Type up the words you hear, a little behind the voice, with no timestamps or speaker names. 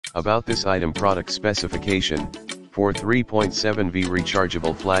About this item product specification: for 3.7V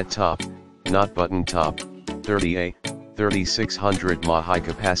rechargeable flat top, not button top, 30A, 3600 mAh high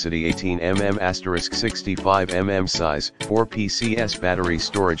capacity 18mm * 65mm size, 4Pcs battery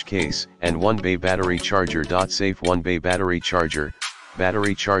storage case, and 1 bay battery charger. Safe 1 bay battery charger.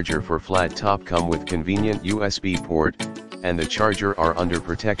 Battery charger for flat top come with convenient USB port, and the charger are under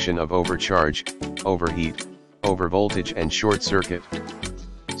protection of overcharge, overheat, overvoltage and short circuit.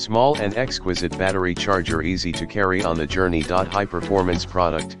 Small and exquisite battery charger, easy to carry on the journey. High performance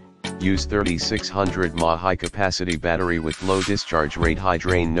product. Use 3600 mAh high capacity battery with low discharge rate, high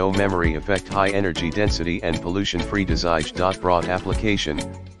drain, no memory effect, high energy density and pollution free design. Broad application.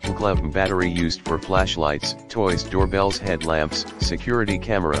 LCLEBM battery used for flashlights, toys, doorbells, headlamps, security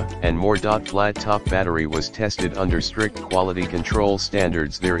camera, and more. Flat top battery was tested under strict quality control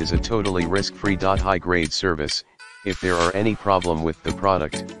standards. There is a totally risk-free. High grade service. If there are any problem with the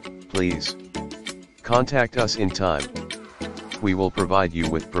product, please contact us in time. We will provide you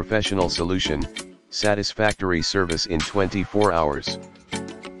with professional solution, satisfactory service in 24 hours.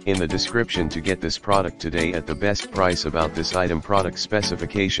 In the description to get this product today at the best price. About this item product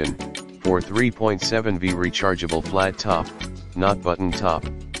specification: for 3.7V rechargeable flat top, not button top,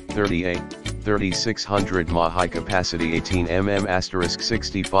 30A, 3600 mAh high capacity 18mm *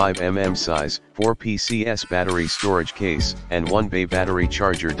 65mm size, 4Pcs battery storage case, and 1 bay battery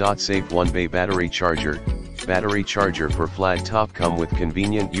charger. Safe 1 bay battery charger. Battery charger for flat top come with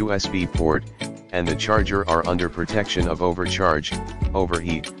convenient USB port, and the charger are under protection of overcharge,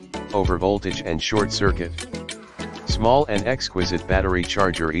 overheat, overvoltage and short circuit. Small and exquisite battery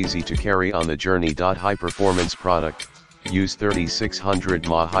charger, easy to carry on the journey. High performance product. Use 3600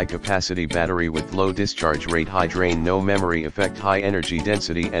 mAh high capacity battery with low discharge rate, high drain, no memory effect, high energy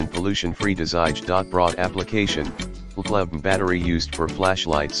density and pollution free design. Broad application. LCLEBM battery used for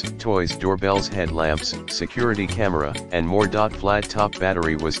flashlights, toys, doorbells, headlamps, security camera, and more. Flat top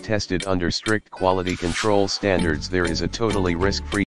battery was tested under strict quality control standards. There is a totally risk-free